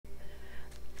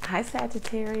Hi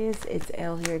Sagittarius, it's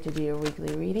Elle here to do your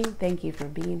weekly reading. Thank you for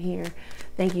being here.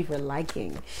 Thank you for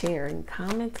liking, sharing,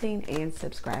 commenting, and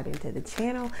subscribing to the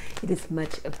channel. It is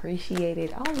much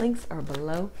appreciated. All links are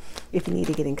below if you need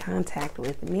to get in contact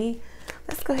with me.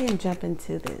 Let's go ahead and jump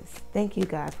into this. Thank you,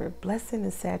 God, for blessing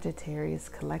the Sagittarius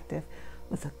collective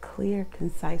with a clear,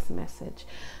 concise message.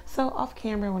 So off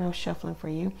camera, when I was shuffling for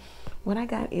you, what I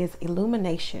got is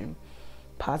illumination,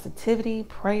 positivity,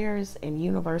 prayers, and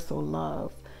universal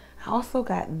love. I also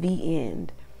got the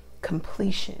end,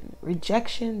 completion,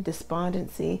 rejection,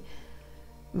 despondency,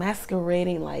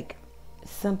 masquerading like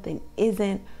something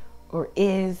isn't or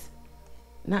is,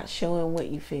 not showing what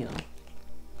you feel.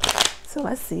 So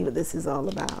let's see what this is all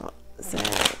about.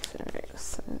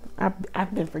 Sagittarius.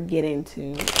 I've been forgetting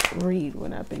to read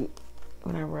when I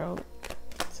wrote.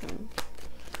 So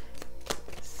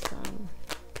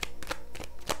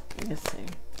let's see.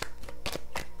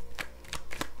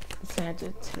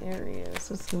 Sagittarius,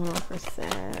 what's going on for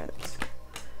Sag?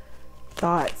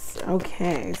 Thoughts.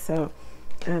 Okay, so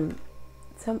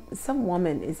some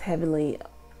woman is heavily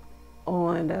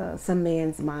on some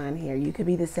man's mind here. You could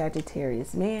be the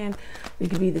Sagittarius man, you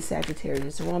could be the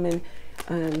Sagittarius woman.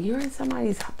 You're in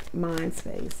somebody's mind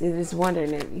space. They're just wondering,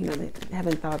 they're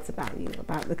having thoughts about you,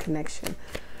 about the connection,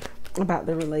 about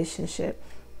the relationship.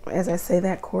 As I say,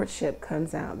 that courtship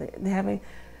comes out. They're having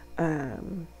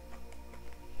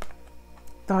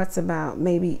thoughts about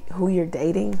maybe who you're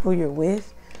dating, who you're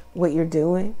with, what you're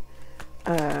doing.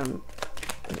 Yeah,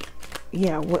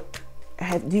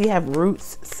 do you have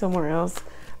roots somewhere else?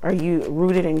 Are you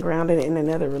rooted and grounded in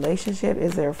another relationship?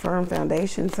 Is there a firm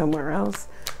foundation somewhere else?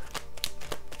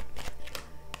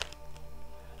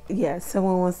 Yeah,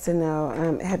 someone wants to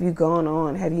know, have you gone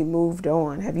on? Have you moved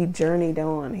on? Have you journeyed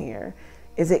on here?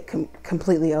 Is it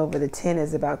completely over? The 10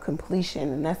 is about completion,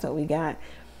 and that's what we got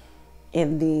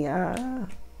in the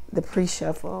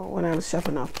pre-shuffle when I was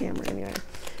shuffling off camera anyway.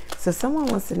 So someone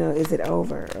wants to know, is it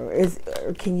over?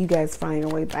 Or can you guys find a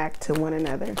way back to one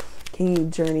another? Can you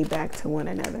journey back to one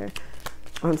another?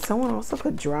 Someone also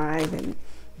could drive and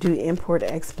do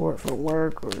import-export for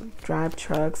work, or drive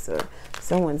trucks, or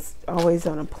someone's always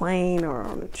on a plane or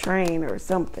on a train or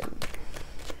something.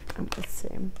 Let's see.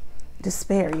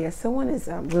 Despair. Yes, someone is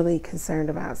really concerned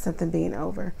about something being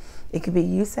over. It could be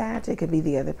you, Sag. It could be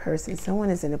the other person.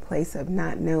 Someone is in a place of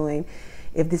not knowing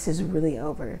if this is really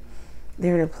over.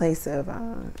 They're in a place of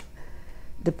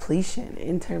depletion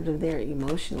in terms of their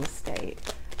emotional state.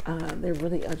 They're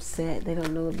really upset. They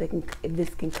don't know if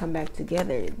this can come back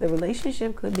together. The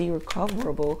relationship could be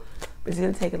recoverable, but it's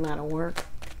going to take a lot of work.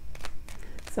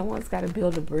 Someone's got to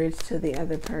build a bridge to the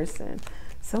other person.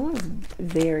 Someone's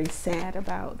very sad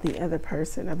about the other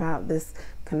person, about this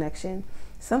connection.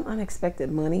 Some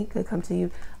unexpected money could come to you.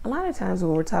 A lot of times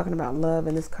when we're talking about love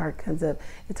and this card comes up,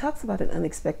 it talks about an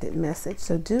unexpected message.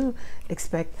 So do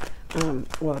expect,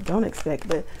 well, don't expect,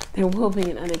 but there will be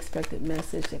an unexpected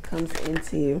message that comes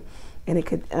into you. And it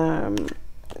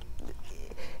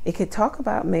could talk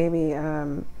about maybe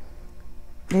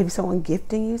someone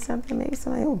gifting you something. Maybe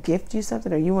somebody will gift you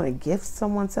something, or you want to gift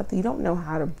someone something. You don't know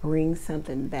how to bring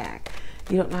something back.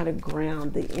 You don't know how to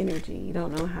ground the energy. You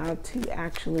don't know how to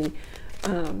actually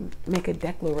make a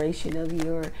declaration of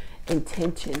your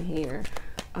intention here.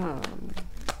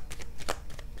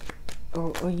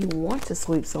 Or you want to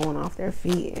sweep someone off their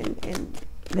feet and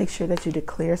make sure that you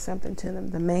declare something to them.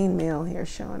 The main male here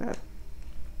showing up.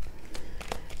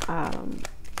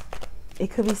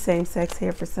 It could be same-sex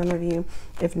here for some of you.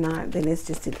 If not, then it's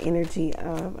just an energy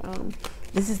of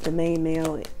this is the main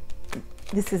male.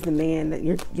 This is the man that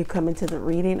you're coming to the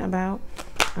reading about.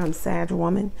 Sag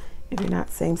woman, if you're not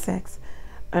same-sex.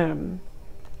 You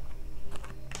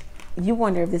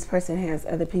wonder if this person has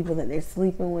other people that they're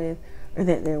sleeping with or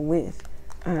that they're with.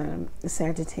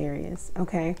 Sagittarius,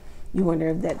 okay? You wonder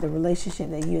if that the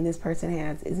relationship that you and this person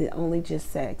has, is it only just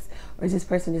sex? Or is this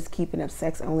person just keeping up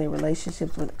sex-only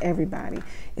relationships with everybody?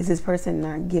 Is this person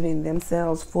not giving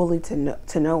themselves fully to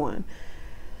no one?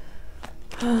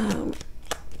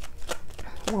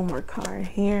 One more card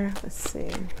here. Let's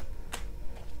see.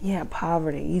 Yeah,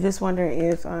 poverty. You just wonder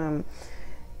if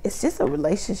it's just a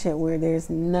relationship where there's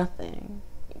nothing.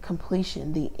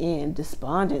 Completion, the end,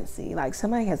 despondency. Like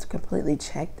somebody has completely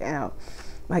checked out.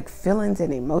 Like feelings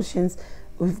and emotions,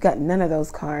 we've got none of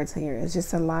those cards here. It's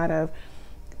just a lot of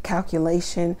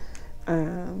calculation,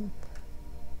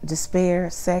 despair,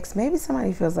 sex. Maybe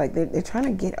somebody feels like they're trying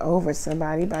to get over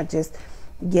somebody by just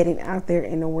getting out there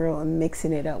in the world and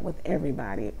mixing it up with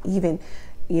everybody. Even,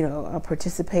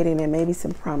 participating in maybe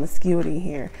some promiscuity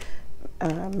here.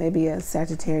 Maybe a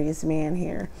Sagittarius man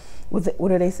here. What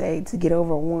do they say? To get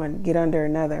over one, get under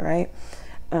another, right?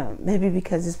 Maybe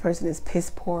because this person is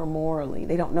piss poor morally.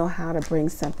 They don't know how to bring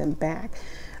something back.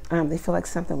 They feel like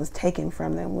something was taken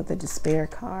from them with the despair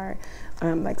card.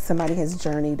 Like somebody has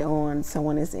journeyed on.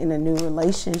 Someone is in a new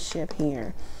relationship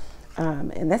here.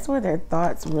 And that's where their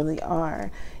thoughts really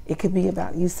are. It could be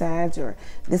about you, Sag, or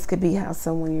this could be how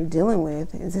someone you're dealing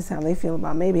with. Is this how they feel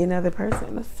about maybe another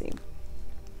person? Let's see.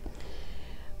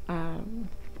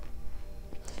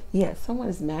 Yeah, someone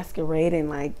is masquerading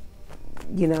like,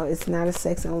 you know, it's not a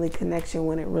sex only connection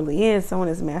when it really is. Someone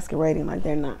is masquerading like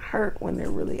they're not hurt when they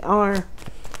really are.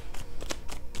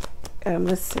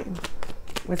 Let's see.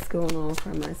 What's going on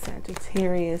for my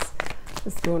Sagittarius?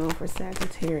 What's going on for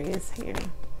Sagittarius here?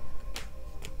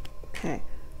 Okay.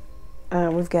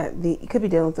 We've got you could be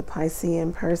dealing with a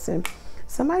Piscean person.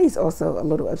 Somebody's also a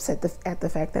little upset at the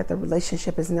fact that the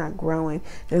relationship is not growing.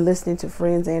 They're listening to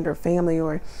friends and or family,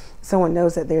 or someone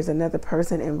knows that there's another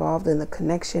person involved in the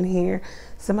connection here.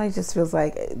 Somebody just feels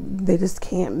like they just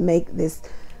can't make this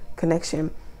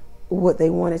connection what they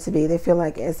want it to be. They feel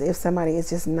like as if somebody is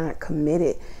just not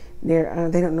committed. They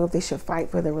don't know if they should fight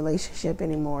for the relationship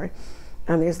anymore.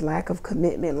 There's lack of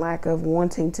commitment, lack of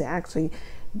wanting to actually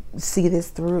see this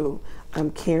through,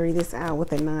 carry this out with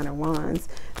the Nine of Wands.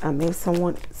 Maybe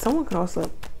someone could also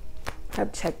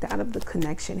have checked out of the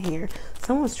connection here.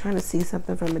 Someone's trying to see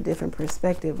something from a different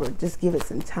perspective, or just give it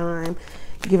some time,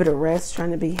 give it a rest,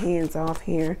 trying to be hands off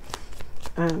here.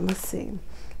 Let's see,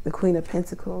 the Queen of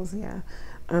Pentacles. Yeah,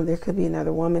 there could be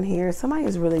another woman here. Somebody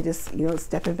is really just, you know,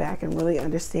 stepping back and really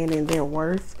understanding their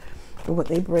worth and what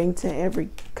they bring to every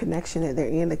connection that they're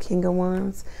in. The King of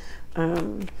Wands.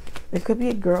 There could be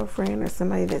a girlfriend or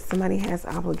somebody that somebody has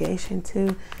obligation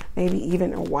to, maybe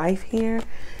even a wife here.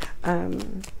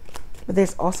 But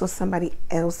there's also somebody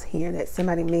else here that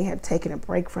somebody may have taken a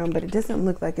break from, but it doesn't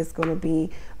look like it's going to be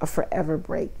a forever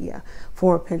break. Yeah,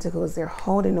 Four of Pentacles. They're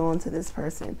holding on to this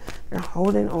person. They're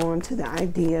holding on to the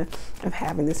idea of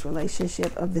having this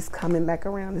relationship, of this coming back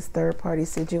around, this third party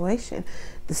situation,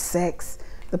 the sex,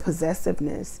 the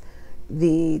possessiveness,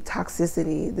 the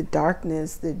toxicity, the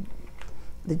darkness, the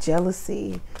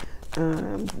jealousy,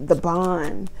 the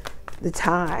bond, the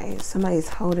tie. Somebody's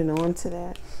holding on to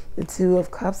that. The Two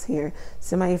of Cups here.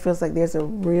 Somebody feels like there's a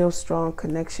real strong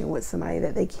connection with somebody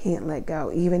that they can't let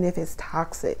go, even if it's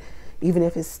toxic, even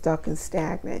if it's stuck and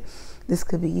stagnant. This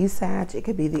could be you, Sag. It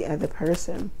could be the other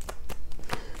person.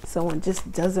 Someone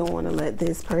just doesn't want to let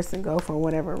this person go for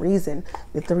whatever reason.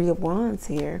 The Three of Wands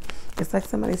here. It's like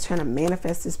somebody's trying to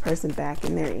manifest this person back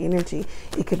in their energy.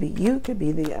 It could be you, it could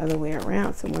be the other way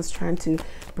around. Someone's trying to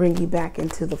bring you back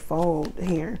into the fold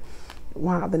here.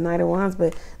 Wow, the Knight of Wands,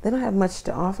 but they don't have much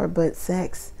to offer but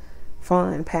sex,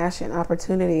 fun, passion,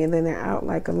 opportunity, and then they're out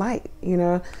like a light. You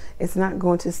know, it's not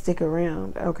going to stick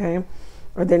around, okay?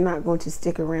 Or they're not going to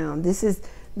stick around. This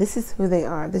is who they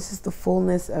are. This is the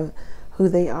fullness of who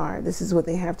they are. This is what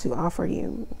they have to offer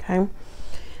you, okay?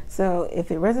 So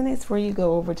if it resonates for you,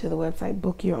 go over to the website,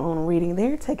 book your own reading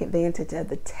there. Take advantage of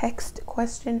the text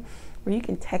question, where you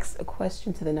can text a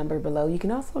question to the number below. You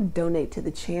can also donate to the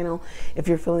channel if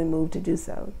you're feeling moved to do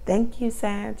so. Thank you,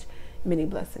 Sag. Many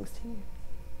blessings to you.